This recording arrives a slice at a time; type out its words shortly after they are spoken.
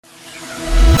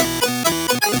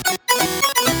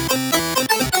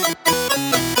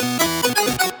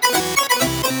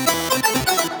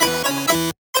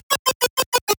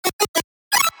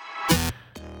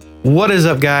What is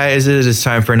up, guys? It is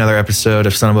time for another episode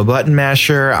of Son of a Button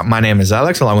Masher. My name is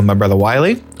Alex, along with my brother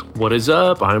Wiley. What is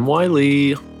up? I'm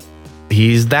Wiley.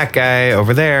 He's that guy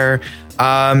over there.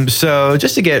 So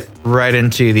just to get right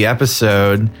into the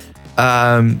episode,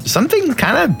 something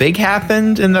kind of big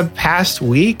happened in the past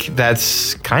week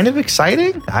that's kind of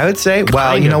exciting, I would say.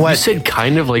 Well, you know what? You said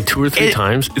kind of like 2 or 3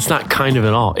 times. It's not kind of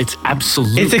at all. It's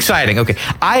absolutely. It's exciting. Okay.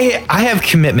 I have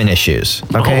commitment issues.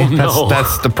 Okay. Oh, no.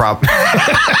 That's the problem.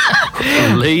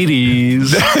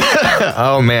 Ladies.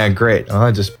 Oh, man. Great. Oh,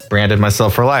 I just branded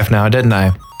myself for life now, didn't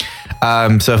I?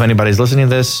 So if anybody's listening to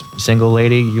this, single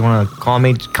lady, you want to call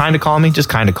me, just kind of call me.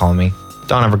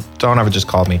 Don't ever just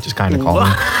call me. Just kind of call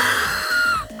me.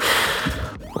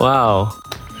 Wow.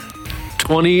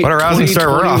 What a rousing start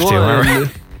we're off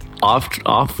to.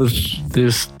 Off with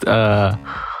this,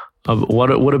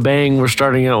 what a bang we're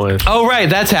starting out with. Oh, right.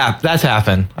 That's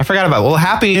happened. I forgot about it. Well,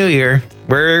 Happy New Year.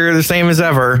 We're the same as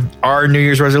ever. Our New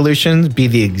Year's resolutions be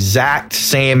the exact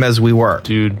same as we were.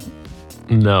 Dude,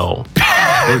 no.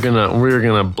 We're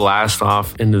gonna blast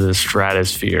off into the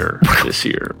stratosphere this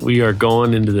year. We are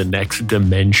going into the next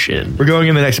dimension. We're going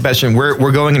in the next dimension.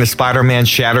 We're going into Spider-Man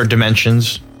Shattered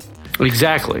Dimensions.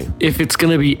 Exactly. If it's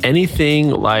gonna be anything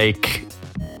like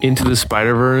Into the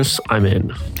Spider-Verse, I'm in.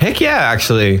 Heck yeah,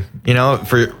 actually. You know,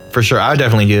 for sure, I would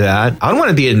definitely do that. I would want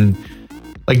to be in.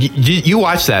 Like, you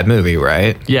watched that movie,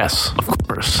 right? Yes, of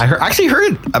course. I actually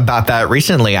heard about that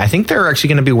recently. I think they're actually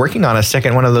going to be working on a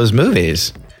second one of those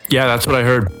movies. Yeah, that's what I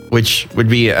heard. Which would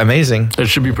be amazing. It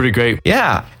should be pretty great.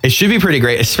 Yeah, it should be pretty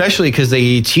great, especially because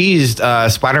they teased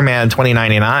Spider-Man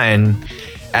 2099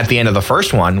 at the end of the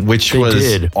first one, which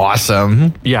was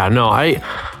awesome. Yeah, no,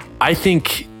 I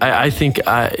think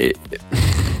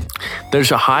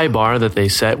there's a high bar that they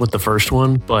set with the first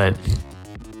one, but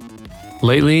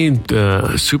lately the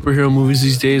superhero movies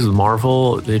these days with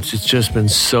Marvel, it's just been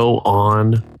so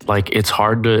on. Like it's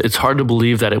hard to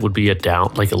believe that it would be a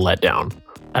letdown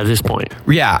at this point.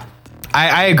 Yeah,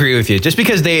 I agree with you. Just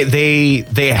because they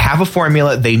have a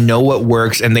formula, they know what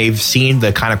works, and they've seen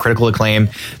the kind of critical acclaim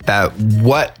that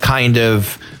what kind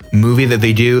of movie that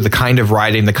they do, the kind of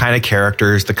writing, the kind of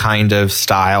characters, the kind of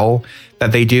style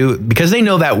that they do, because they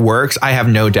know that works. I have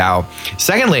no doubt.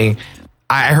 Secondly,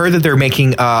 I heard that they're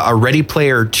making a Ready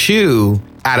Player 2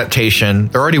 adaptation.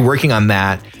 They're already working on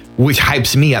that, which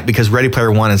hypes me up because Ready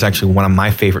Player One is actually one of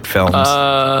my favorite films.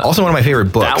 Also one of my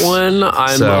favorite books. That one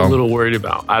I'm a little worried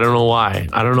about. I don't know why.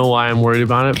 I'm worried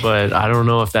about it, but I don't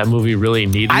know if that movie really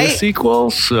needed a sequel.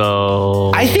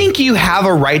 So I think you have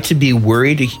a right to be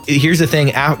worried. Here's the thing,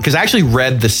 because I actually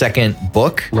read the second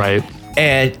book. Right.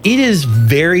 And it is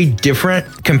very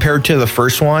different compared to the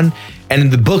first one. And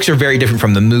the books are very different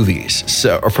from the movies,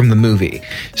 or from the movie.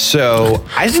 So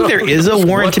I think there is a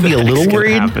warrant to be a little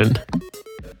worried.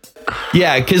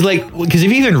 Yeah, because if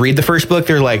you even read the first book,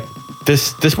 they're like,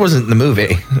 this wasn't the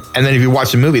movie. And then if you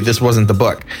watch the movie, this wasn't the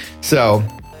book. So,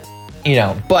 you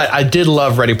know, but I did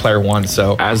love Ready Player One.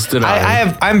 So as did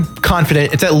I. I'm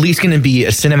confident it's at least going to be a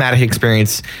cinematic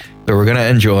experience that we're going to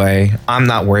enjoy. I'm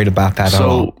not worried about that at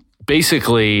all. So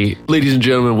basically, ladies and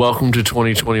gentlemen, welcome to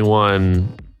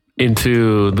 2021.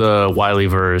 Into the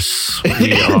Wileyverse.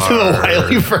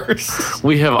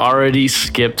 We have already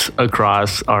skipped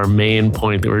across our main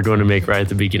point that we're going to make right at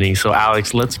the beginning. So,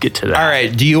 Alex, let's get to that. All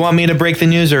right. Do you want me to break the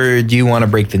news or do you want to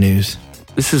break the news?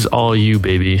 This is all you,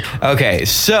 baby. Okay.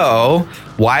 So,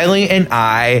 Wiley and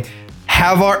I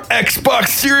have our Xbox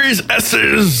Series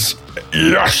S's.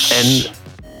 Yes. And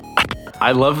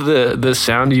I love the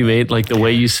sound you made, like the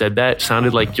way you said that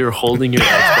sounded like you're holding your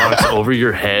Xbox over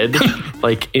your head,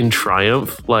 like in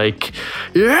triumph, like,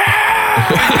 yeah.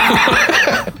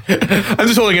 I'm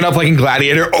just holding it up like in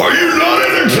Gladiator. Are you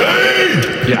not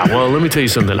entertained? Yeah, well, let me tell you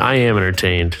something. I am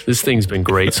entertained. This thing's been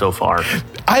great so far.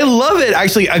 I love it,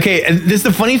 actually. Okay, and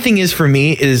the funny thing is for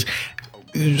me is,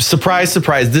 surprise,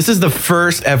 this is the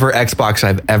first ever Xbox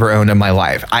I've ever owned in my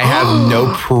life. I have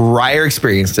no prior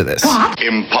experience to this.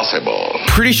 Impossible.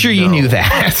 Pretty sure you knew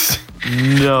that.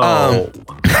 No.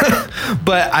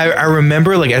 But I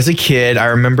remember, like, as a kid, I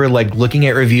remember, like, looking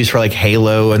at reviews for, like,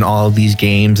 Halo and all of these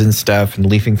games and stuff and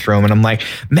leafing through them. And I'm like,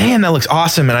 man, that looks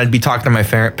awesome. And I'd be talking to my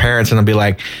parents and I'd be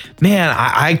like, man,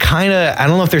 I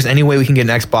don't know if there's any way we can get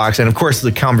an Xbox. And, of course,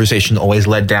 the conversation always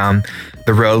led down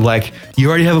the road. Like, you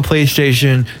already have a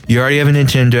PlayStation. You already have a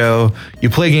Nintendo. You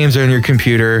play games on your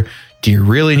computer. Do you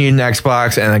really need an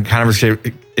Xbox? And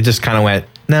it just kind of went,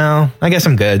 no, I guess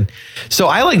I'm good. So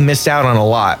I like missed out on a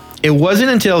lot. It wasn't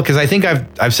until, because I think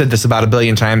I've said this about a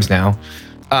billion times now.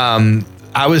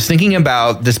 I was thinking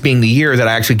about this being the year that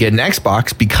I actually get an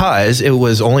Xbox because it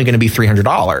was only going to be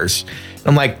 $300.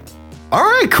 I'm like, all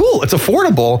right, cool. It's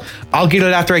affordable. I'll get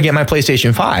it after I get my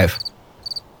PlayStation 5.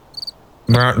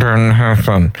 That didn't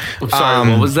happen. I'm sorry,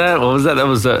 what was that? What was that? That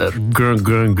was grun.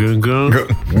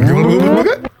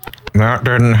 That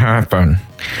didn't happen.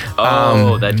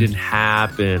 Oh, that didn't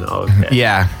happen. Okay.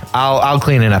 Yeah, I'll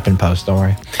clean it up in post. Don't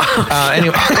worry.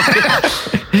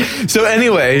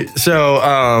 Anyway,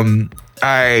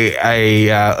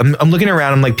 I'm looking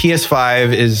around. I'm like,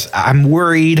 PS5 is. I'm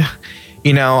worried.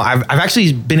 You know, I've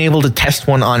actually been able to test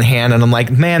one on hand, and I'm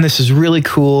like, man, this is really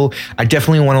cool. I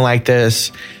definitely want to like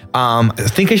this. I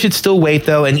think I should still wait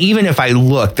though. And even if I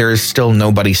look, there's still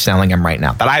nobody selling them right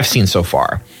now that I've seen so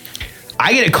far.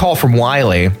 I get a call from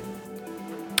Wiley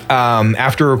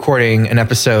after recording an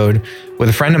episode with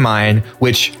a friend of mine,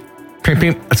 which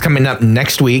it's coming up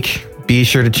next week. Be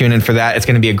sure to tune in for that. It's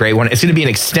going to be a great one. It's going to be an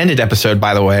extended episode,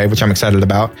 by the way, which I'm excited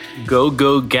about.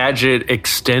 Go Gadget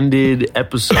extended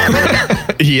episode.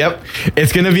 Yep.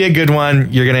 It's going to be a good one.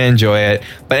 You're going to enjoy it.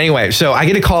 But anyway, so I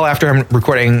get a call after I'm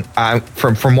recording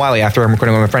from Wiley after I'm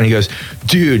recording with my friend. He goes,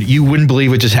 dude, you wouldn't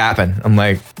believe what just happened. I'm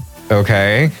like,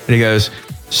 okay. And he goes,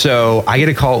 so I get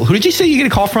a call. Who did you say you get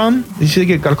a call from? Did you say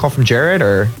you got a call from Jared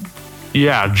or?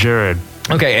 Yeah, Jared.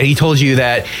 Okay, and he told you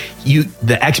that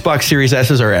the Xbox Series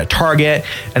S's are at Target,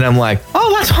 and I'm like,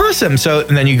 oh, that's awesome. So,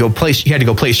 and then you had to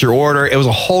go place your order. It was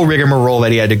a whole rigmarole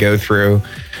that he had to go through.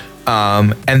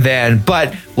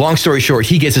 But long story short,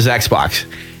 he gets his Xbox,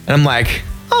 and I'm like,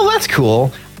 oh, that's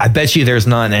cool. I bet you there's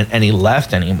not any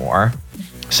left anymore.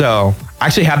 So I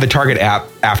actually have the Target app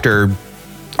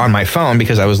on my phone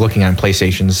because I was looking on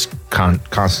PlayStations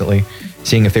constantly,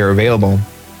 seeing if they were available.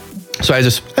 So I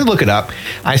look it up.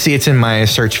 I see it's in my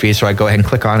search feed, so I go ahead and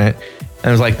click on it. And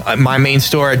it was like, my main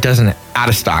store, it doesn't out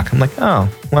of stock. I'm like, oh,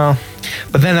 well.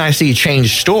 But then I see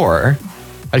change store.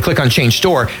 I click on change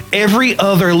store. Every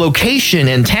other location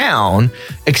in town,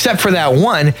 except for that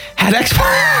one, had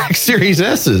Xbox Series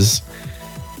S's.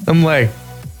 I'm like,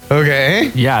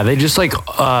 okay. Yeah, they just like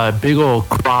a big old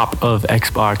crop of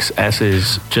Xbox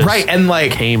S's just right, and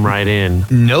like came right in.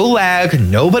 No lag,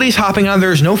 nobody's hopping on.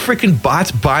 There's no freaking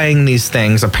bots buying these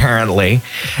things, apparently.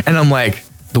 And I'm like,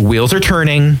 the wheels are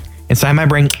turning inside my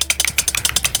brain.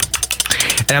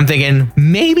 And I'm thinking,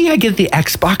 maybe I get the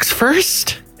Xbox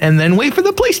first and then wait for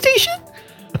the PlayStation.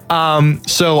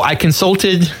 So I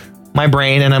consulted my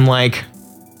brain and I'm like,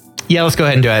 yeah, let's go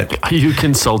ahead and do it. You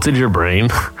consulted your brain?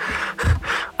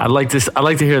 I'd like to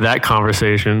hear that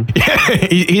conversation.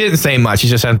 he didn't say much. He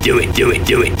just said, do it.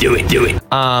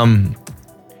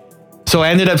 So I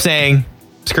ended up saying,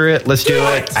 screw it, let's do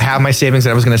it. I have my savings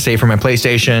that I was going to save for my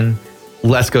PlayStation.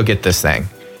 Let's go get this thing.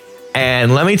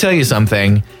 And let me tell you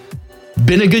something.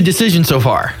 Been a good decision so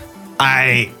far.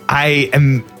 I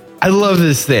love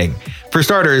this thing. For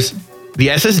starters, the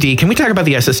SSD. Can we talk about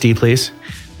the SSD, please?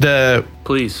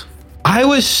 Please. I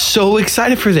was so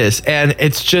excited for this, and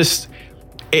it's just,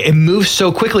 it moves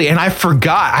so quickly. And I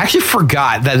actually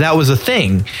forgot that was a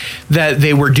thing that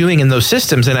they were doing in those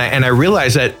systems. And I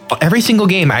realized that every single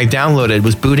game I downloaded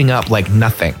was booting up like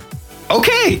nothing.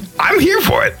 Okay, I'm here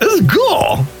for it. This is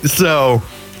cool. So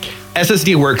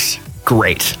SSD works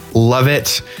great. Love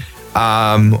it.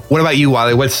 What about you,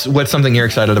 Wally? What's something you're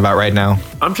excited about right now?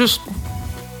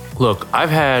 Look,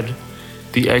 I've had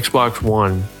the Xbox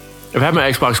One. I've had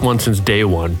my Xbox One since day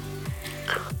one,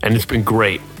 and it's been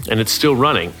great, and it's still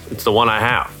running. It's the one I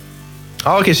have.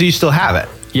 Oh, okay, so you still have it.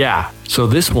 Yeah. So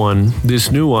this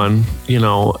new one,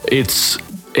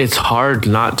 it's hard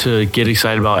not to get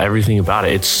excited about everything about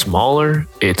it. It's smaller,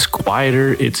 it's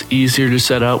quieter, it's easier to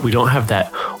set up. We don't have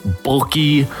that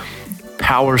bulky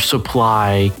power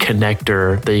supply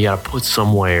connector that you got to put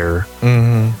somewhere.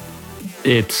 Mm-hmm.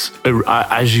 It's,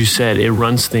 as you said, it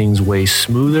runs things way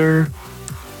smoother.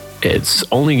 It's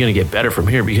only going to get better from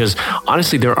here because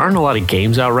honestly, there aren't a lot of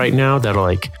games out right now that are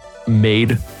like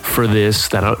made for this.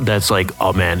 That's like,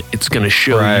 oh man, it's going to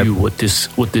show you what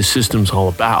this system's all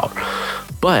about.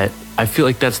 But I feel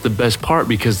like that's the best part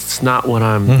because it's not what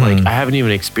I'm like. I haven't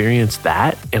even experienced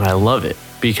that, and I love it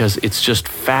because it's just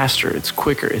faster, it's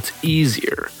quicker, it's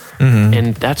easier,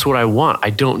 and that's what I want. I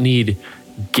don't need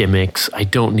gimmicks. I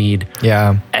don't need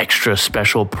extra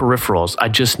special peripherals. I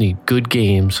just need good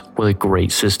games with a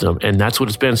great system, and that's what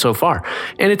it's been so far.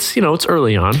 And it's it's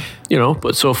early on,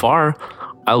 but so far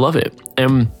I love it.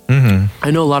 And I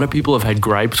know a lot of people have had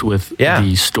gripes with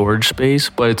the storage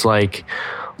space, but it's like,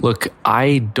 look,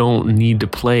 I don't need to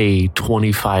play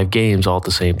 25 games all at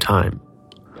the same time.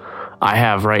 I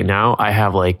have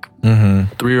like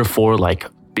 3 or 4 like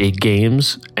big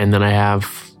games, and then I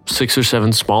have 6 or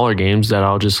 7 smaller games that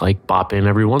I'll just like bop in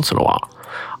every once in a while.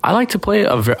 I like to play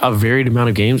a varied amount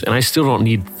of games, and I still don't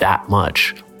need that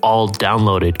much. all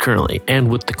downloaded currently. And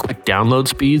with the quick download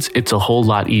speeds, it's a whole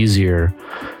lot easier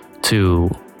to,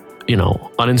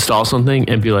 uninstall something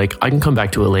and be like, I can come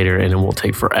back to it later, and it won't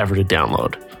take forever to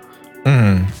download.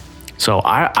 So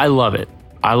I love it.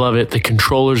 I love it. The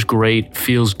controller's great,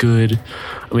 feels good.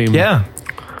 I mean, yeah.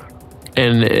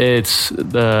 And it's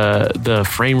the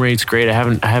frame rate's great. I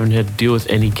haven't had to deal with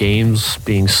any games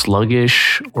being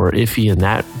sluggish or iffy in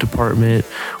that department.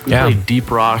 We played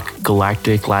Deep Rock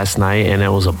Galactic last night, and it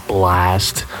was a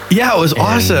blast. Yeah, it was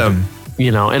awesome.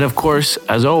 And of course,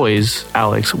 as always,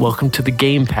 Alex, welcome to the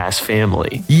Game Pass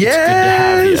family.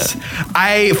 Yes! It's good to have you.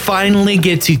 I finally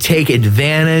get to take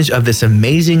advantage of this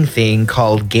amazing thing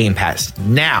called Game Pass.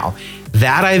 Now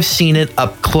that I've seen it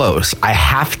up close, I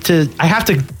have to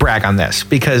brag on this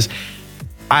because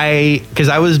I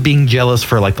was being jealous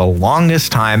for like the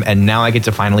longest time, and now I get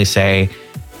to finally say,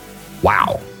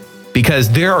 wow. Because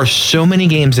there are so many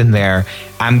games in there.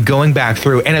 I'm going back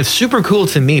through, and it's super cool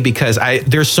to me because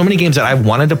there's so many games that I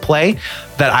wanted to play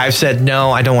that I've said,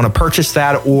 no, I don't want to purchase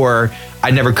that, or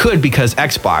I never could because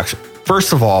Xbox.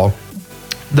 First of all,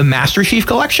 the Master Chief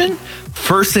Collection,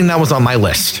 first thing that was on my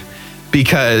list.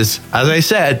 Because, as I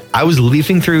said, I was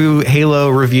leafing through Halo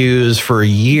reviews for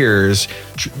years,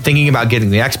 thinking about getting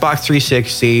the Xbox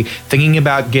 360, thinking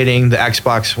about getting the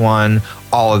Xbox One,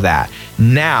 all of that.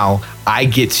 Now, I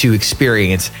get to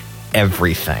experience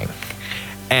everything.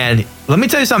 And let me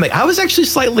tell you something. I was actually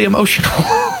slightly emotional.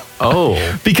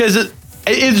 Oh. Because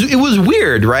it was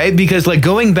weird, right? Because, like,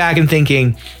 going back and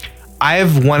thinking,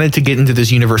 I've wanted to get into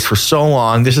this universe for so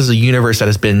long. This is a universe that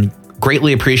has been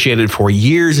greatly appreciated for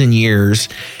years and years,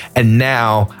 and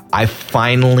now I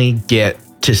finally get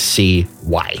to see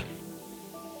why.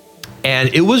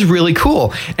 And it was really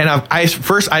cool. And I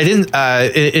didn't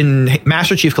in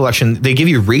Master Chief Collection, they give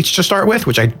you Reach to start with,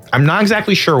 which I'm not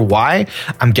exactly sure why.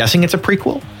 I'm guessing it's a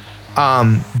prequel.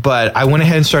 But I went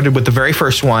ahead and started with the very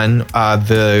first one. I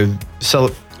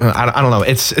don't know.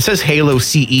 It says Halo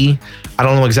CE. I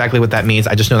don't know exactly what that means.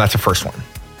 I just know that's the first one.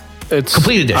 It's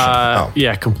complete edition.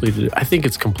 Yeah, completed. I think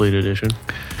it's complete edition.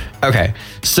 Okay,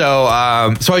 so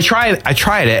I tried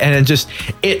it, and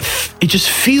it just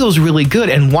feels really good.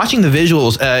 And watching the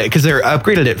visuals, because they're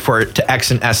upgraded it to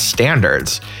X and S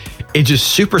standards, it's just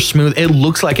super smooth. It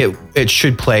looks like it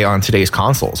should play on today's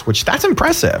consoles, which that's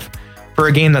impressive for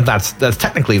a game that's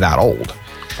technically that old.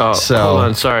 Oh, so, hold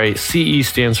on, sorry. CE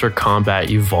stands for Combat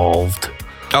Evolved.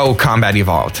 Oh, Combat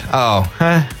Evolved. Oh,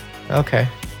 okay.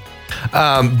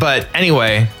 But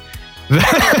anyway,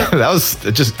 I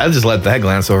just let that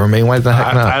glance over me. Why the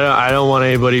heck not? I don't want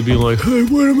anybody being like, hey,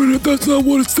 wait a minute, that's not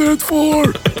what it stands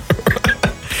for.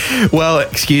 Well,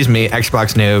 excuse me,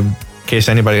 Xbox noob, in case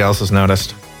anybody else has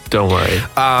noticed. Don't worry.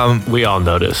 We all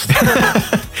noticed.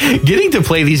 Getting to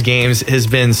play these games has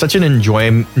been such an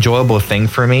enjoyable thing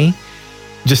for me.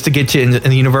 Just to get to in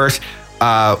the universe.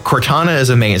 Cortana is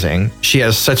amazing. She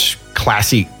has such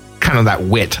classy kind of that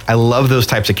wit. I love those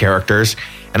types of characters,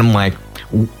 and I'm like,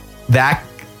 that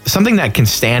something that can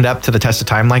stand up to the test of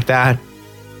time like that.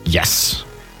 Yes,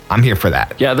 I'm here for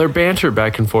that. Yeah, their banter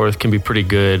back and forth can be pretty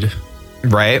good.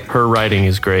 Right? Her writing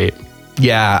is great.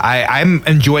 Yeah, I'm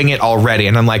enjoying it already,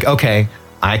 and I'm like, okay,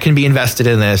 I can be invested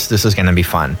in this. This is going to be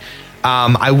fun.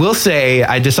 I will say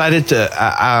I decided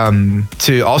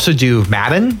to also do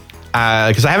Madden.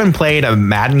 Because I haven't played a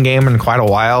Madden game in quite a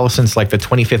while, since like the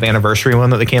 25th anniversary one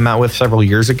that they came out with several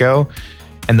years ago.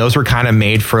 And those were kind of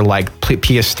made for like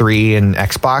PS3 and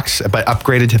Xbox, but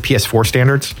upgraded to PS4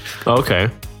 standards. Okay.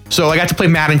 So I got to play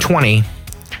Madden 20. We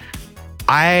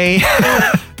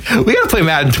got to play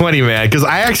Madden 20, man, because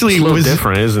I actually it's a little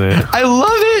different, isn't it? I love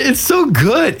it. It's so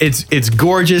good. It's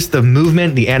gorgeous. The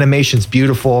movement, the animation's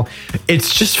beautiful.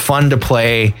 It's just fun to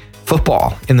play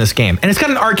football in this game. And it's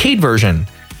got an arcade version.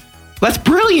 That's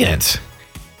brilliant.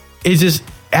 It just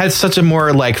adds such a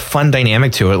more like fun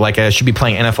dynamic to it. Like I should be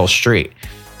playing NFL Street.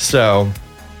 So,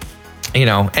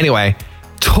 anyway,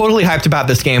 totally hyped about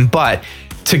this game. But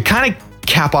to kind of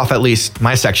cap off at least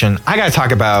my section, we got to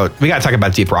talk about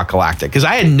Deep Rock Galactic, because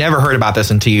I had never heard about this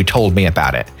until you told me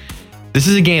about it. This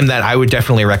is a game that I would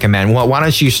definitely recommend. Well, why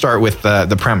don't you start with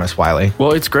the premise, Wiley?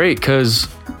 Well, it's great because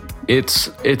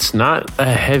it's not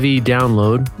a heavy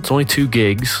download. It's only 2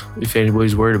 gigs, if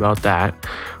anybody's worried about that.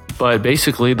 But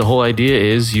basically, the whole idea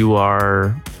is you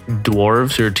are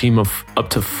dwarves. You're a team of up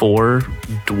to 4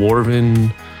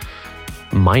 dwarven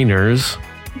miners,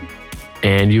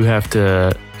 and you have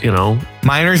to,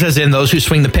 miners as in those who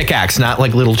swing the pickaxe, not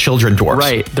like little children dwarves.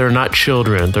 Right. They're not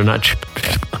children. They're not.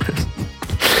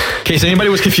 case anybody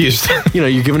was confused.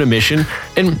 You're given a mission,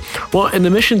 and the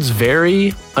missions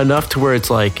vary enough to where it's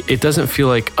like it doesn't feel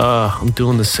like I'm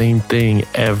doing the same thing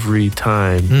every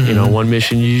time. One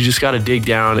mission you just got to dig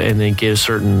down and then get a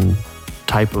certain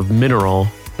type of mineral,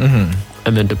 and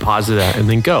then deposit that and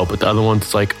then go. But the other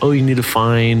one's like, oh, you need to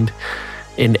find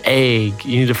an egg.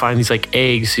 You need to find these like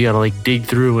eggs. So you got to like dig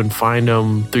through and find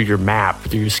them through your map,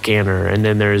 through your scanner. And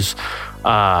then there's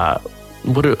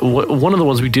one of the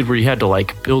ones we did where you had to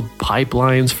like build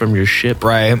pipelines from your ship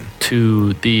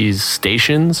to these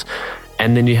stations,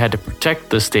 and then you had to protect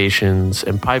the stations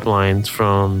and pipelines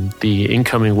from the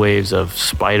incoming waves of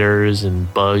spiders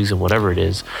and bugs and whatever it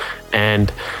is.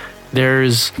 And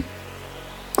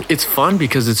it's fun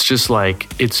because it's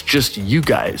just you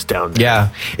guys down there. Yeah,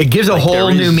 it gives a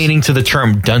whole new meaning to the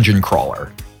term dungeon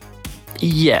crawler.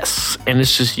 Yes, and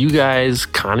it's just you guys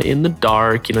kind of in the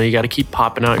dark. You got to keep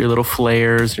popping out your little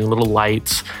flares, your little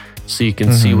lights, so you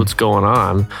can see what's going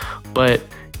on. But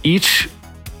each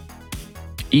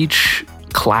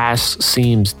class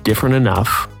seems different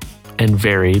enough and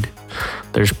varied.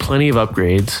 There's plenty of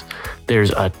upgrades. There's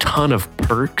a ton of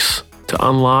perks to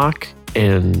unlock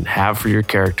and have for your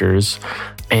characters,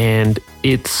 and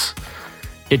it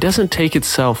doesn't take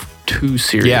itself too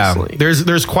seriously. Yeah,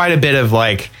 there's quite a bit of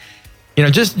like,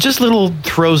 just little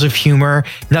throws of humor.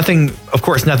 Nothing, of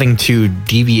course, nothing to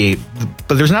deviate,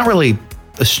 but there's not really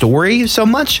a story so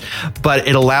much, but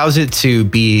it allows it to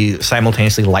be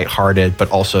simultaneously lighthearted, but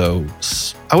also,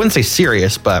 I wouldn't say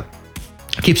serious, but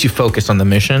keeps you focused on the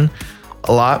mission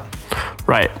a lot.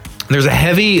 Right. There's a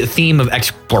heavy theme of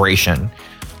exploration,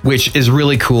 which is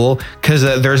really cool because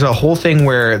there's a whole thing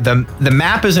where the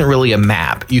map isn't really a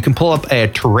map. You can pull up a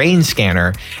terrain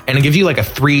scanner and it gives you like a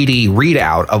 3D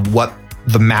readout of what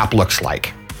the map looks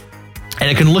like. And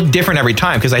it can look different every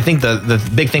time because I think the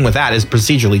big thing with that is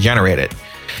procedurally generated.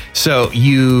 So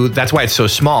that's why it's so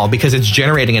small, because it's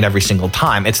generating it every single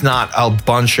time. It's not a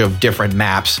bunch of different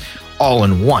maps all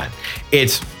in one.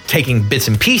 It's taking bits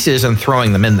and pieces and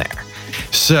throwing them in there.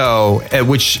 So,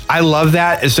 which I love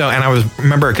that. So, and I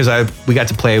remember because we got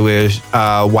to play with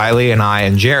Wiley and I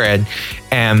and Jared,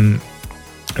 and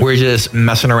we're just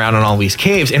messing around in all these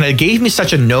caves, and it gave me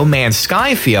such a No Man's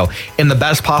Sky feel in the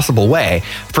best possible way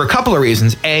for a couple of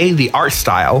reasons. A, the art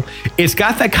style. It's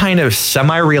got that kind of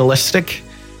semi-realistic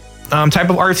type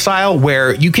of art style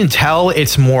where you can tell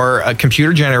it's more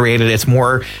computer generated. It's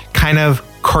more kind of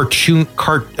cartoon.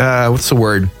 What's the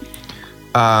word?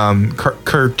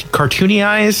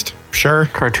 Cartoonized. Sure.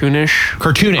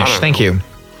 Cartoonish. Thank you.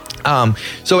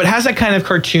 So it has that kind of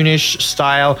cartoonish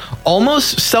style,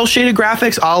 almost cel-shaded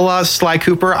graphics a la Sly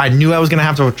Cooper. I knew I was going to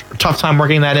have a tough time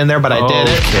working that in there, but I did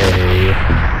it.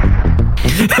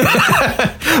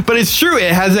 But it's true.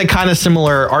 It has that kind of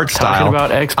similar art style. Talking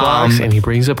about Xbox, and he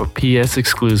brings up a PS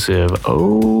exclusive.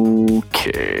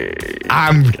 Okay.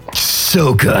 I'm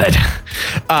so good.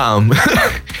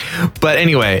 But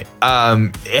anyway,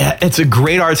 it's a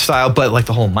great art style, but like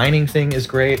the whole mining thing is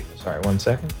great. Sorry, 1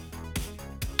 second.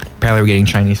 Apparently we're getting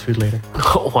Chinese food later.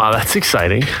 Oh, wow, that's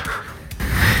exciting.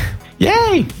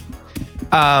 Yay!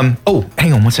 Oh,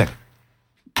 hang on 1 sec.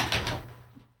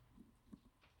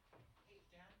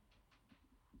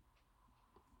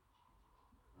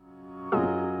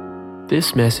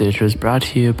 This message was brought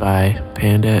to you by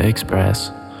Panda Express.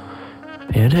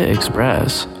 Panda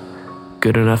Express.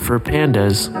 Good enough for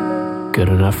pandas. Good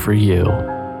enough for you.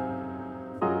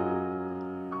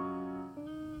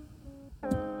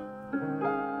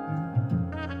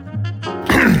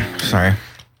 Sorry.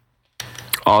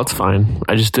 Oh, it's fine.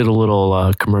 I just did a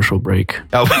little commercial break.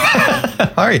 Oh,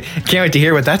 all right. Can't wait to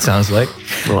hear what that sounds like.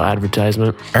 Little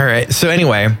advertisement. All right. So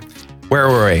anyway, where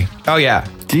were we? Oh, yeah.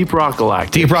 Deep Rock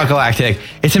Galactic. Deep Rock Galactic.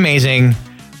 It's amazing.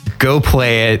 Go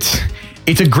play it.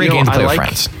 It's a great game to play with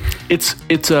friends. It's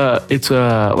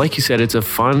a like you said, it's a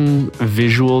fun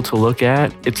visual to look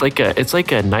at. It's like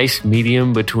a nice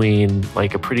medium between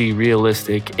like a pretty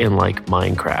realistic and like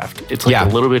Minecraft. It's like a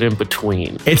little bit in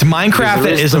between. It's Minecraft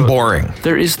that isn't boring.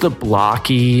 There is the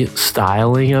blocky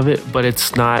styling of it, but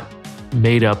it's not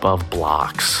made up of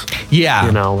blocks. Yeah.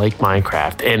 Like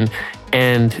Minecraft.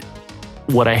 And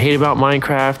what I hate about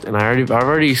Minecraft, and I've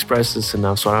already expressed this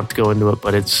enough, so I don't have to go into it,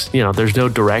 but it's, there's no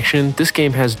direction. This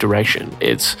game has direction.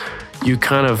 It's, you're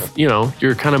kind of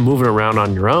moving around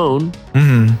on your own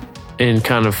and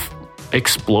kind of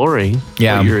exploring.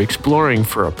 Yeah. You're exploring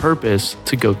for a purpose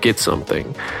to go get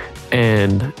something.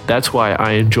 And that's why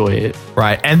I enjoy it.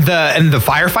 Right. And the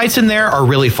firefights in there are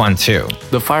really fun too.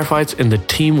 The firefights and the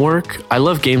teamwork. I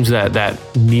love games that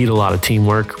need a lot of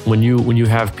teamwork. When you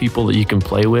have people that you can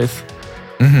play with,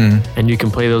 and you can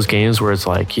play those games where it's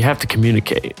like you have to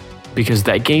communicate. because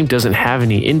that game doesn't have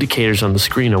any indicators on the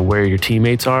screen of where your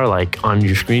teammates are. Like on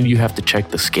your screen, you have to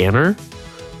check the scanner,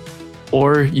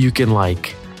 or you can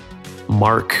like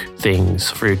mark things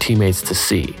for your teammates to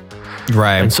see.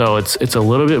 Right. And so it's a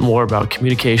little bit more about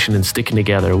communication and sticking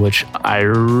together, which I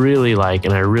really like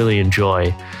and I really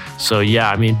enjoy. So yeah,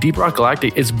 I mean, Deep Rock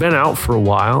Galactic, it's been out for a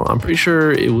while. I'm pretty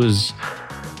sure I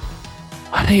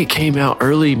think it came out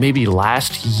early, maybe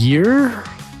last year.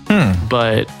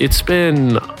 But it's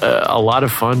been a lot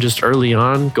of fun just early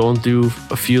on, going through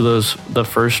a few of the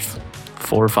first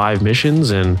 4 or 5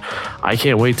 missions, and I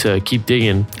can't wait to keep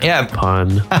digging. Yeah.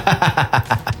 Pun.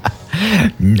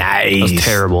 Nice. That's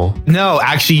terrible. No,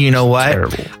 actually, you know what?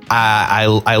 Terrible.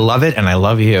 I love it, and I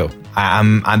love you.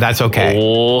 I'm that's okay.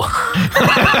 Oh.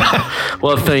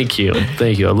 Well, thank you.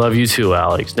 I love you too,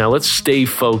 Alex. Now let's stay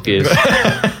focused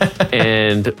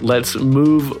and let's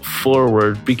move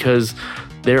forward, because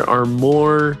there are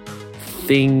more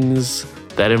things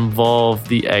that involve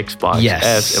the Xbox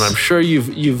S, and I'm sure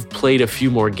you've played a few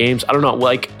more games. I don't know,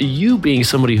 like you being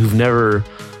somebody who've never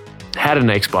had an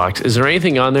Xbox, is there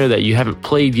anything on there that you haven't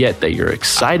played yet that you're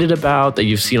excited about, that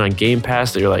you've seen on Game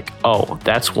Pass that you're like, oh,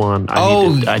 that's one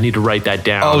I need to write that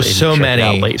down? Oh, and so check many, it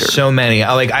out later. so many.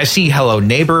 Like I see Hello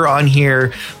Neighbor on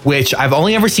here, which I've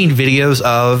only ever seen videos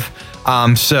of.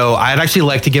 So I'd actually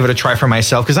like to give it a try for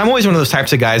myself, because I'm always one of those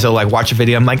types of guys that like watch a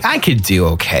video, I'm like, I could do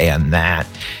okay on that.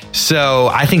 So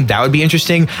I think that would be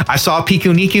interesting. I saw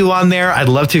Piku Niku on there. I'd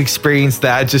love to experience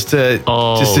that just to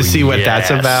see what that's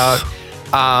about.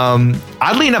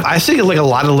 Oddly enough, I see like a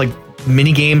lot of like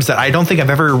mini games that I don't think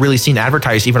I've ever really seen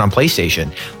advertised even on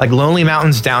PlayStation, like Lonely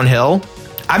Mountains Downhill.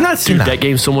 I've not seen that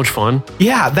game's so much fun.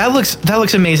 Yeah, that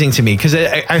looks amazing to me, because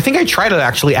I think I tried it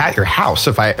actually at your house,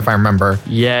 if I remember.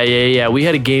 Yeah. We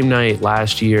had a game night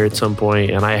last year at some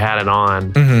point, and I had it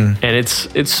on, and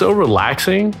it's so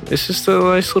relaxing. It's just a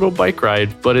nice little bike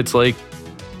ride, but it's like,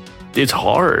 it's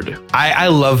hard. I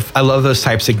love those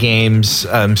types of games.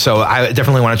 So I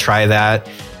definitely want to try that.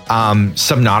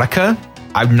 Subnautica.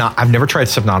 I've never tried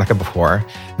Subnautica before.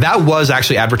 That was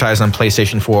actually advertised on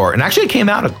PlayStation 4, and actually it came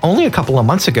out only a couple of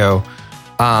months ago.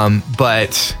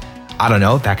 But I don't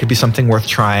know, that could be something worth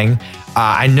trying.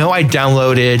 I know I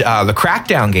downloaded the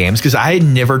Crackdown games, because I had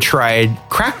never tried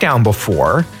Crackdown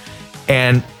before.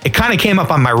 And it kind of came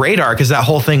up on my radar because that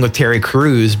whole thing with Terry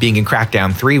Crews being in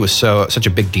Crackdown 3 was such a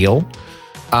big deal.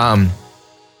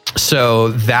 So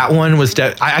that one was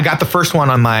I got the first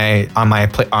one on my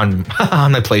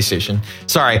PlayStation.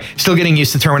 Sorry, still getting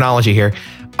used to terminology here.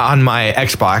 On my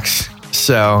Xbox.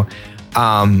 So,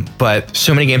 but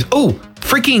so many games. Oh,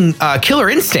 freaking Killer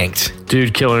Instinct.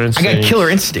 Dude, Killer Instinct. I got Killer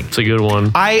Instinct. It's a good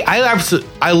one.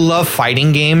 I love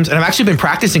fighting games, and I've actually been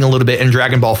practicing a little bit in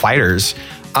Dragon Ball FighterZ,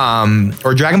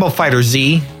 or Dragon Ball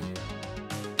FighterZ.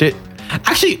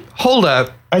 Actually, hold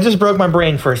up. I just broke my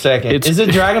brain for a second. Is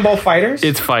it Dragon Ball FighterZ?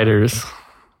 It's Fighters.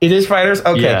 It is Fighters?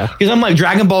 Okay. Because I'm like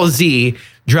Dragon Ball Z,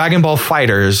 Dragon Ball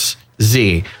FighterZ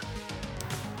Z.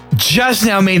 Just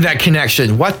now made that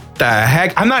connection. What the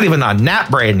heck? I'm not even on nap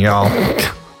brain, y'all.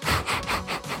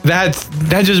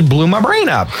 That just blew my brain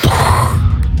up.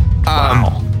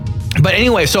 Wow. But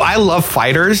anyway, so I love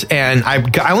fighters, and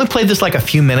I only played this like a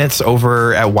few minutes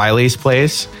over at Wiley's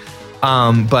place.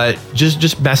 But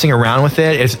just messing around with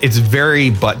it, it's very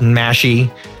button mashy,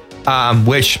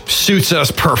 which suits us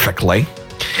perfectly.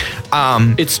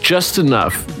 It's just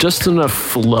enough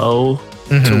flow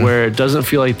to where it doesn't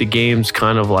feel like the game's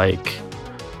kind of like,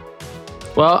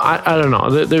 well, I don't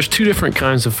know. There's two different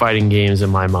kinds of fighting games in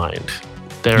my mind.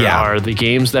 There are the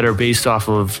games that are based off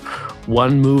of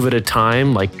one move at a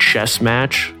time, like chess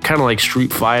match, kind of like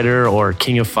Street Fighter or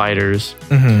King of Fighters,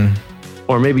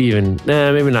 or maybe even,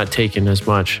 maybe not Tekken as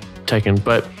much,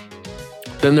 but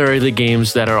then there are the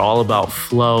games that are all about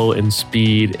flow and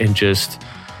speed and just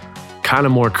kind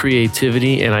of more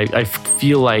creativity. And I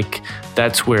feel like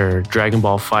that's where Dragon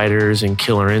Ball FighterZ and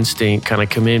Killer Instinct kind of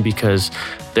come in, because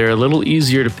they're a little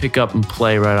easier to pick up and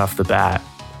play right off the bat,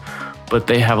 but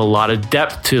they have a lot of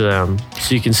depth to them,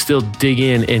 so you can still dig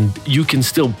in and you can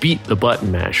still beat the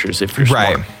button mashers if you're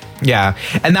smart. Right. Yeah.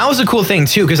 And that was a cool thing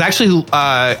too, because actually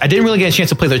I didn't really get a chance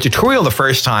to play the tutorial the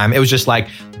first time. It was just like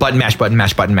button mash, button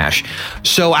mash, button mash.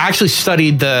 So I actually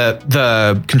studied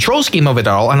the control scheme of it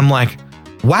all, and I'm like,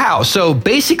 wow. So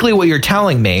basically what you're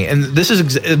telling me, and this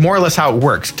is more or less how it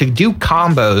works, to do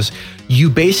combos, you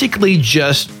basically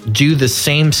just do the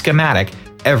same schematic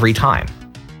every time,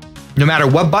 no matter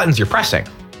what buttons you're pressing.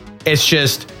 It's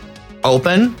just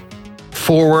open,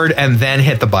 forward, and then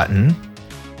hit the button,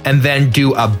 and then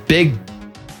do a big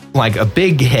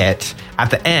hit, at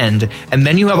the end, and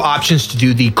then you have options to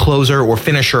do the closer or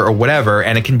finisher or whatever,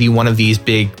 and it can be one of these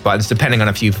big buttons depending on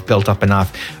if you've built up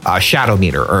enough shadow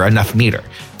meter or enough meter.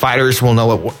 Fighters will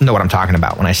know what I'm talking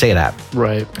about when I say that.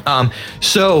 Right.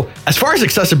 So as far as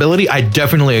accessibility, I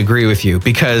definitely agree with you,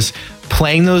 because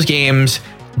playing those games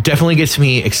definitely gets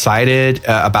me excited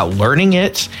about learning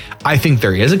it. I think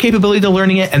there is a capability to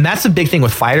learning it, and that's the big thing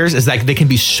with fighters, is that they can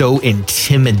be so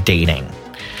intimidating.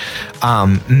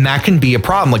 And that can be a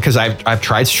problem, because I've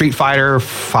tried Street Fighter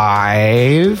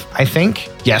 5, I think.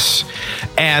 Yes.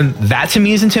 And that to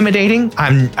me is intimidating.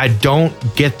 I don't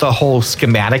get the whole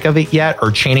schematic of it yet,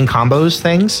 or chaining combos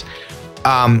things.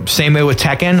 Same way with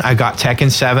Tekken. I got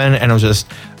Tekken 7 and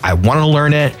I want to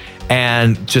learn it,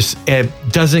 and just it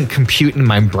doesn't compute in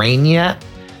my brain yet.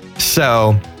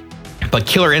 So, but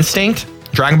Killer Instinct,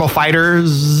 Dragon Ball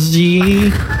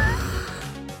FighterZ,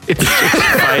 It's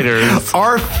just fighters.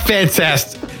 are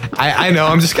fantastic. I know.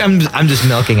 I'm just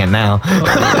milking it now.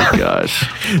 Oh my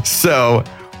gosh. So,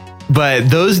 but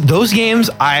those games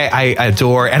I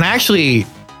adore, and I actually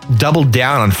doubled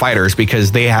down on fighters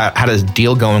because they had a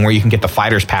deal going where you can get the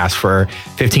fighters pass for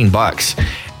 $15,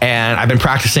 and I've been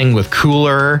practicing with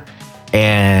Cooler,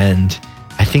 and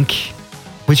I think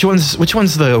which one's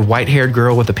the white-haired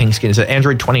girl with the pink skin? Is it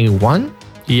Android 21?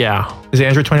 Yeah. Is it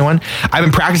Android 21? I've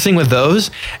been practicing with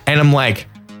those, and I'm like,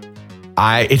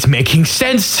 it's making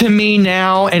sense to me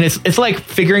now, and it's like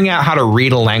figuring out how to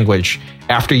read a language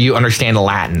after you understand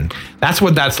Latin. That's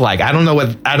what that's like. I don't know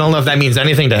if that means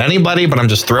anything to anybody, but I'm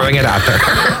just throwing it out there.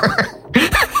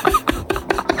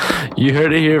 You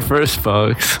heard it here first,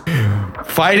 folks.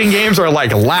 Fighting games are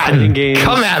like Latin. Fighting games,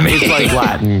 Come at me. It's like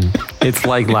Latin. It's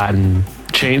like Latin.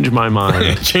 Change my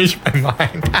mind. Change my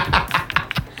mind.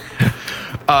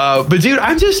 But dude,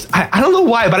 I don't know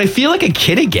why, but I feel like a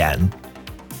kid again.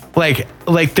 Like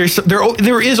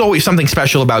there is always something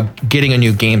special about getting a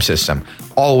new game system.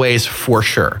 Always, for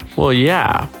sure. Well,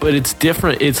 yeah, but it's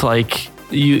different. It's like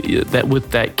that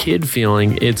with that kid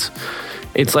feeling. It's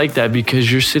like that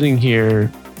because you're sitting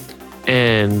here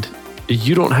and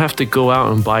you don't have to go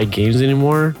out and buy games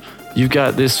anymore. You've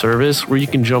got this service where you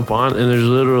can jump on, and there's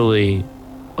literally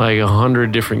like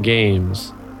 100 different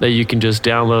games that you can just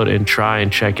download and try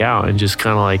and check out and just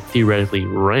kind of like theoretically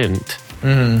rent.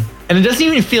 Mm-hmm. And it doesn't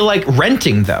even feel like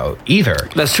renting though either.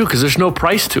 That's true, because there's no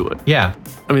price to it. Yeah.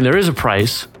 I mean, there is a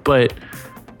price, but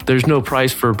there's no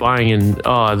price for buying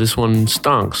and, this one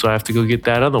stunk, so I have to go get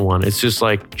that other one. It's just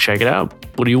like, check it out.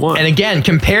 What do you want? And again,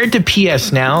 compared to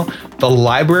PS Now, the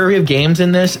library of games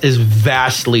in this is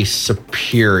vastly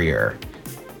superior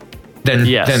than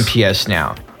PS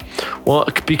Now. Well,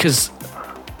 because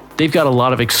they've got a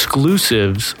lot of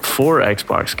exclusives for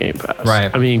Xbox Game Pass.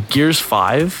 Right. I mean, Gears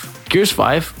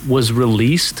 5 was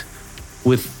released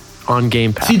on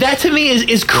Game Pass. See, that to me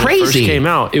is crazy. When it first came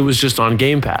out, it was just on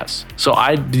Game Pass. So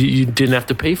you didn't have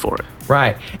to pay for it.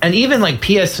 Right. And even like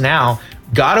PS Now,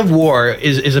 God of War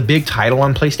is a big title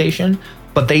on PlayStation,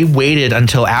 but they waited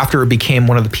until after it became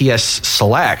one of the PS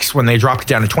Selects when they dropped it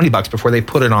down to $20 before they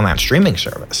put it on that streaming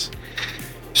service.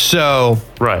 So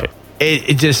right.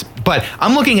 But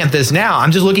I'm looking at this now.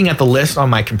 I'm just looking at the list on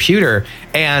my computer,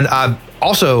 and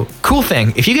also, cool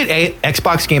thing, if you get a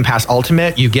Xbox Game Pass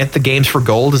Ultimate, you get the games for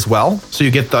gold as well. So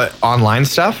you get the online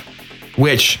stuff,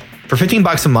 which for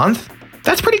 $15 a month,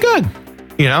 that's pretty good,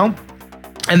 you know?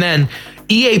 And then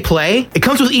EA Play, it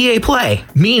comes with EA Play,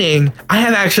 meaning I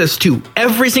have access to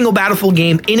every single Battlefield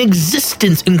game in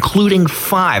existence, including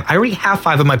 5. I already have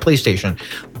 5 on my PlayStation,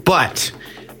 but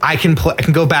I can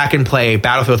go back and play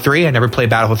Battlefield 3. I never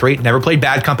played Battlefield 3. Never played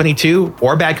Bad Company 2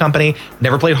 or Bad Company.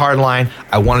 Never played Hardline.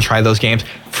 I want to try those games.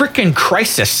 Frickin'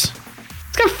 Crysis.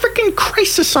 It's got frickin'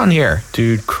 Crysis on here.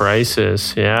 Dude,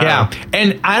 Crysis. Yeah. Yeah.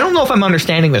 And I don't know if I'm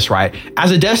understanding this right. As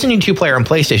a Destiny 2 player on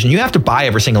PlayStation, you have to buy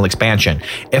every single expansion.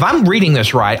 If I'm reading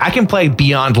this right, I can play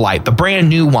Beyond Light, the brand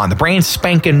new one, the brand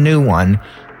spanking new one,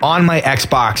 on my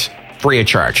Xbox free of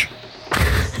charge.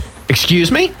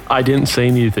 Excuse me? I didn't say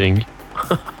anything.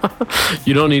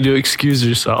 You don't need to excuse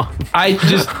yourself. I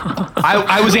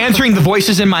was answering the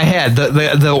voices in my head.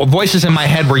 The voices in my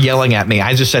head were yelling at me.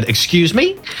 I just said, excuse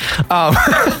me.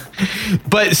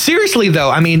 But seriously though,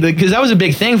 I mean, because that was a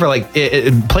big thing for like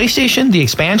PlayStation, the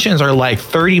expansions are like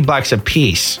 $30 a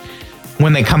piece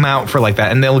when they come out for like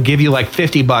that. And they'll give you like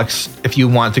 $50 if you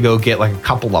want to go get like a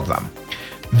couple of them.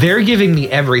 They're giving me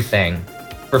everything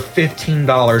for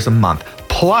 $15 a month.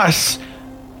 Plus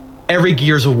every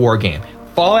Gears of War game.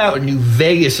 Fallout New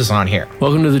Vegas is on here.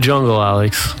 Welcome to the jungle,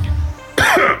 Alex.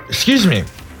 Excuse me.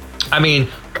 I mean,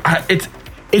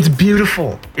 it's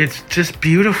beautiful. It's just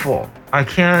beautiful. I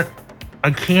can't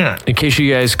I can't. In case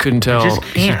you guys couldn't tell, just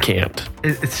he can't. can't.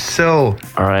 It's so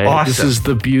All right. awesome. This is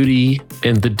the beauty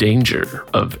and the danger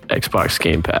of Xbox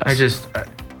Game Pass. I just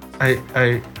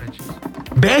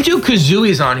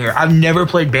Banjo-Kazooie's on here. I've never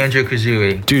played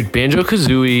Banjo-Kazooie. Dude,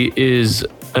 Banjo-Kazooie is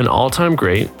an all-time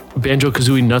great.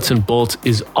 Banjo-Kazooie Nuts and Bolts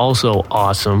is also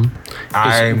awesome.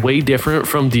 It's way different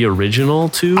from the original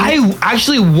too. I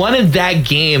actually wanted that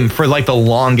game for like the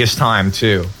longest time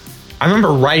too. I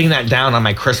remember writing that down on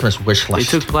my Christmas wish They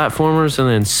list. took platformers and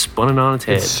then spun it on its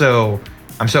head. So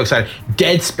I'm so excited.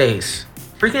 Dead Space,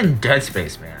 freaking Dead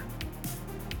Space, man.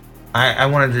 I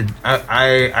wanted to.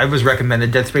 I was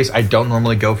recommended Dead Space. I don't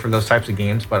normally go for those types of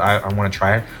games, but I want to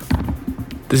try it.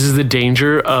 This is the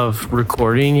danger of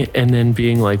recording and then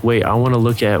being like, wait, I want to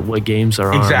look at what games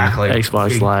are Exactly. on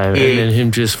Xbox Live, and then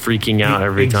him just freaking out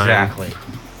every time. Exactly.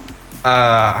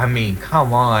 I mean,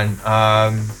 come on.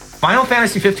 Final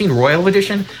Fantasy 15 Royal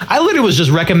Edition. I literally was just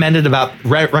recommended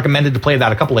to play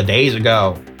that a couple of days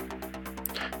ago.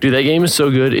 Dude, that game is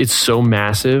so good. It's so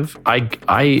massive.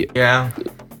 I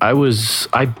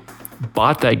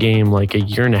bought that game like a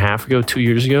year and a half ago, 2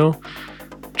 years ago.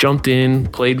 Jumped in,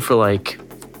 played for like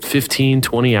 15,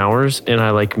 20 hours, and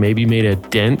I like maybe made a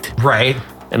dent. Right.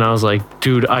 And I was like,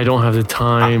 dude, I don't have the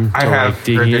time I to have like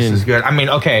dig heard in. this is good. I mean,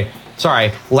 okay,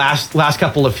 sorry. Last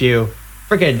couple of few.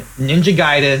 Freaking Ninja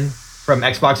Gaiden from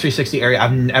Xbox 360 area.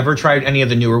 I've never tried any of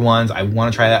the newer ones. I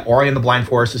want to try that. Ori and the Blind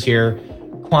Forest is here.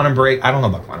 Quantum Break. I don't know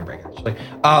about Quantum Break actually.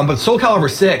 But Soul Calibur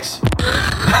 6.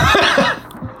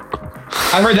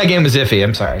 I heard that game was iffy.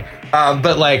 I'm sorry.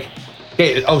 But like,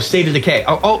 State of Decay.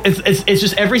 It's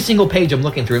just every single page I'm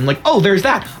looking through. I'm like, there's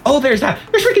that. There's that.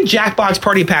 There's freaking Jackbox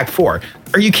Party Pack 4.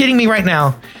 Are you kidding me right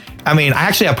now? I mean, I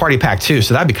actually have Party Pack 2,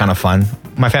 so that'd be kind of fun.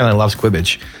 My family loves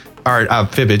Quibbage. Or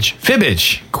Fibbage.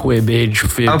 Quibbage,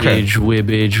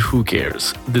 Wibbage, who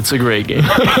cares? It's a great game.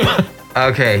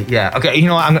 Okay, yeah. Okay, you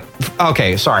know what?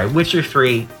 Okay, sorry. Witcher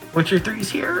 3. Witcher 3's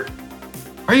here?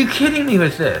 Are you kidding me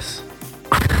with this?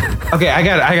 Okay, I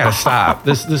gotta stop.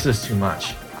 This is too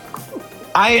much.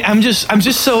 I'm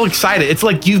just so excited. It's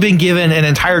like you've been given an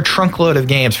entire trunkload of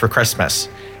games for Christmas.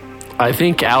 I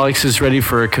think Alex is ready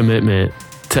for a commitment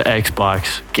to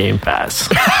Xbox Game Pass.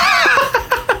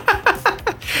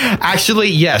 Actually,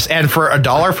 yes. And for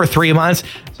 $1 for 3 months.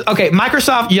 Okay,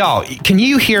 Microsoft, y'all, can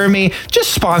you hear me?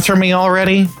 Just sponsor me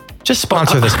already. Just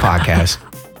sponsor this podcast.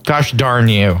 Gosh darn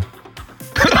you.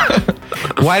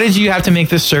 Why did you have to make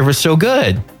this service so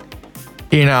good?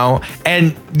 You know,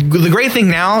 and the great thing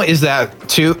now is that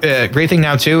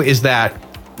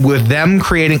with them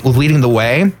leading the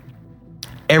way,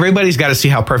 everybody's got to see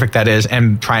how perfect that is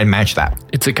and try and match that.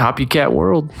 It's a copycat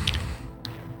world.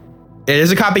 It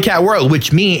is a copycat world,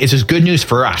 which means it's just good news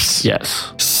for us.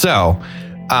 Yes. So,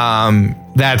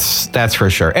 that's for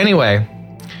sure. Anyway,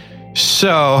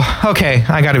 so okay,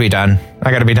 I gotta be done.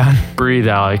 Breathe,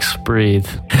 Alex. Breathe.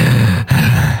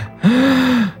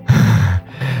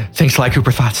 Thanks, Sly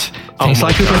Cooper Thoughts.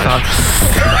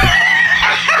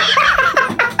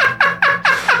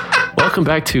 Welcome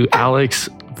back to Alex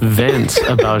vents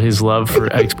about his love for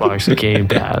Xbox Game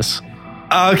Pass.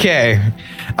 Okay.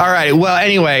 All right. Well,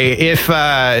 anyway, if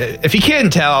you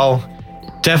can't tell,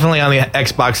 definitely on the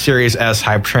Xbox Series S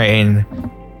hype train.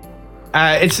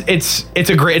 It's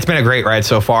been a great ride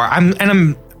so far.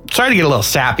 I'm sorry to get a little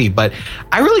sappy, but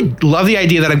I really love the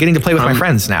idea that I'm getting to play with my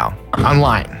friends now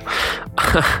online.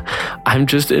 I'm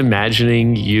just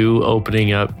imagining you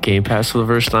opening up Game Pass for the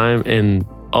first time and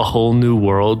a whole new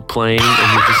world playing,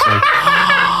 and you're just like,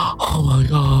 oh my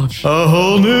gosh. A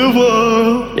whole new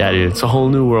world. Yeah, dude, it's a whole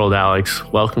new world, Alex.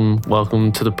 Welcome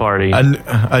to the party.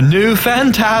 A new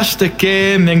fantastic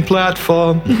gaming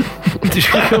platform. Did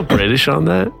you go British on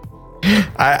that?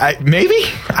 I maybe?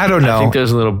 I don't know. I think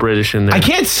there's a little British in there. I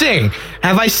can't sing.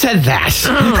 Have I said that?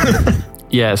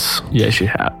 Yes, you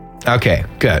have. Okay,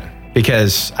 good.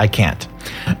 Because I can't.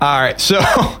 All right. So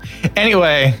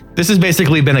anyway, this has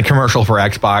basically been a commercial for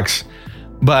Xbox,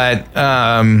 but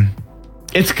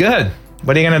it's good.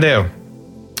 What are you going to do?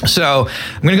 So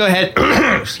I'm going to go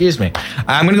ahead. Excuse me.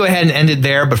 I'm going to go ahead and end it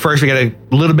there. But first, we got a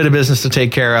little bit of business to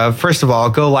take care of. First of all,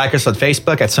 go like us on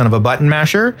Facebook at Son of a Button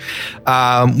Masher.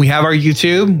 We have our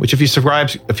YouTube, which if you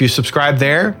subscribe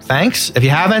there, thanks. If you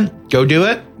haven't, go do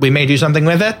it. We may do something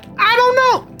with it. I don't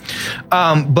know.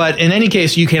 But in any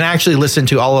case, you can actually listen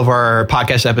to all of our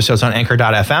podcast episodes on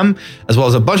Anchor.fm, as well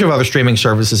as a bunch of other streaming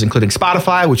services, including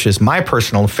Spotify, which is my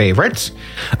personal favorite.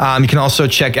 You can also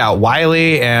check out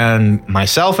Wiley and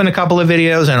myself in a couple of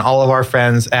videos, and all of our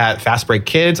friends at Fast Break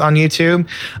Kids on YouTube.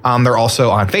 They're also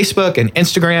on Facebook and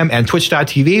Instagram and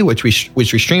Twitch.tv, which we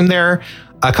stream there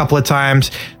a couple of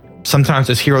times. Sometimes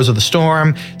it's Heroes of the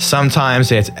Storm.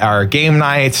 Sometimes it's our game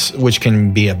nights, which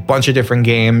can be a bunch of different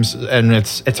games, and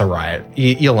it's a riot.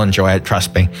 You'll enjoy it,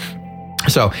 trust me.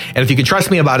 So, and if you can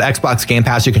trust me about Xbox Game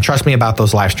Pass, you can trust me about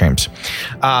those live streams.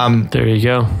 There you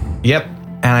go. Yep,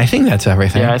 and I think that's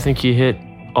everything. Yeah, I think you hit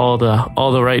all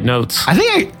the right notes.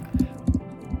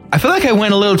 I feel like I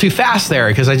went a little too fast there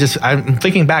because I'm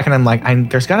thinking back and I'm like,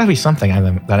 there's got to be something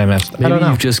that I missed. Maybe I don't know.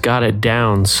 You've just got it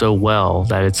down so well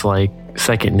that it's like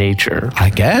second nature. I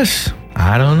guess.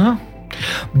 I don't know.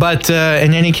 But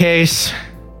in any case,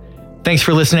 thanks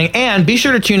for listening. And be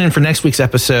sure to tune in for next week's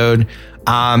episode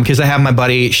because I have my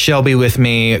buddy Shelby with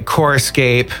me, Core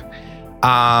Escape,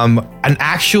 an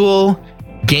actual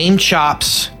Game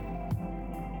Chops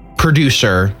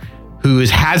producer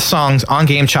who's had songs on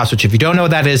Game Chops, which if you don't know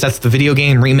what that is, that's the video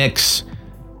game remix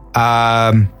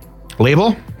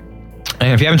label.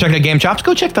 And if you haven't checked out Game Chops,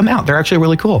 go check them out. They're actually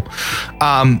really cool.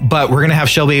 But we're going to have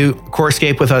Shelby Core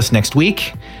Escape with us next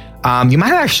week. You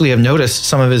might actually have noticed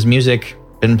some of his music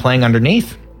been playing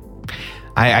underneath.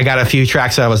 I got a few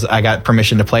tracks that I got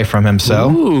permission to play from him. So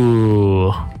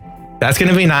Ooh. That's going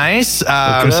to be nice.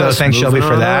 So thanks, Shelby,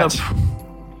 for that.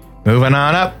 Moving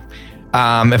on up.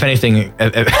 If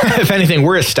anything,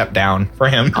 we're a step down for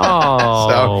him.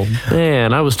 Oh,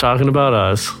 man, I was talking about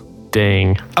us.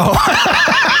 Dang. Oh.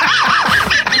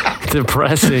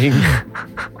 Depressing.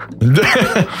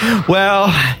 Well,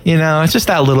 it's just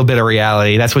that little bit of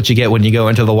reality. That's what you get when you go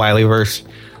into the Wileyverse.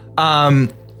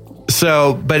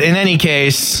 But in any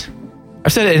case,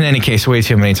 I've said it in any case way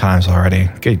too many times already.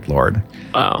 Good Lord.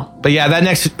 Wow. But yeah,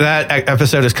 that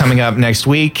episode is coming up next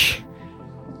week.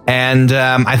 And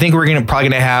I think we're probably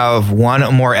gonna have one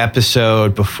more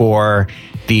episode before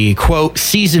the quote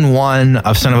season 1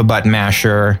 of Son of a Button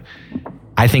Masher,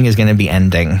 I think, is gonna be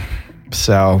ending.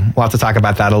 So we'll have to talk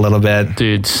about that a little bit.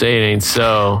 Dude, say it ain't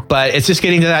so. But it's just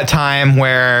getting to that time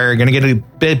where we're gonna get a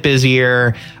bit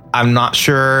busier. I'm not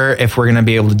sure if we're gonna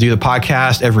be able to do the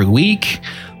podcast every week,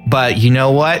 but you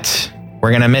know what?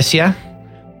 We're gonna miss you.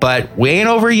 But we ain't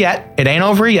over yet. It ain't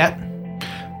over yet.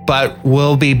 But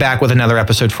we'll be back with another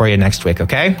episode for you next week,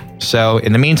 okay? So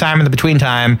in the meantime, in the between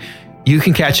time, you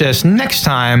can catch us next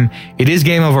time. It is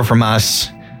game over from us.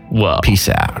 Well, peace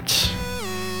out.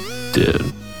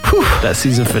 Dude, that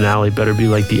season finale better be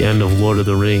like the end of Lord of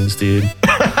the Rings, dude.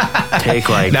 Take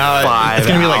like 5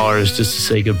 hours just to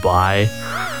say goodbye.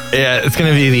 Yeah, it's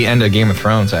going to be the end of Game of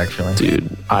Thrones, actually.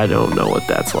 Dude, I don't know what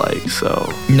that's like, so.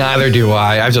 Neither do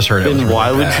I. I've just heard it. Then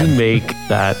why would you make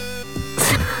that?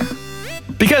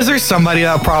 Because there's somebody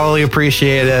that'll probably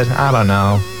appreciate it. I don't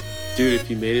know. Dude, if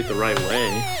you made it the right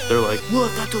way, they're like,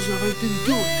 what? That doesn't have anything to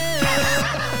do with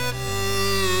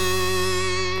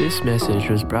it. This message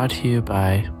was brought to you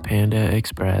by Panda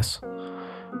Express.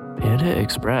 Panda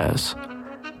Express.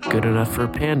 Good enough for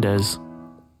pandas.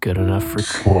 Good enough for...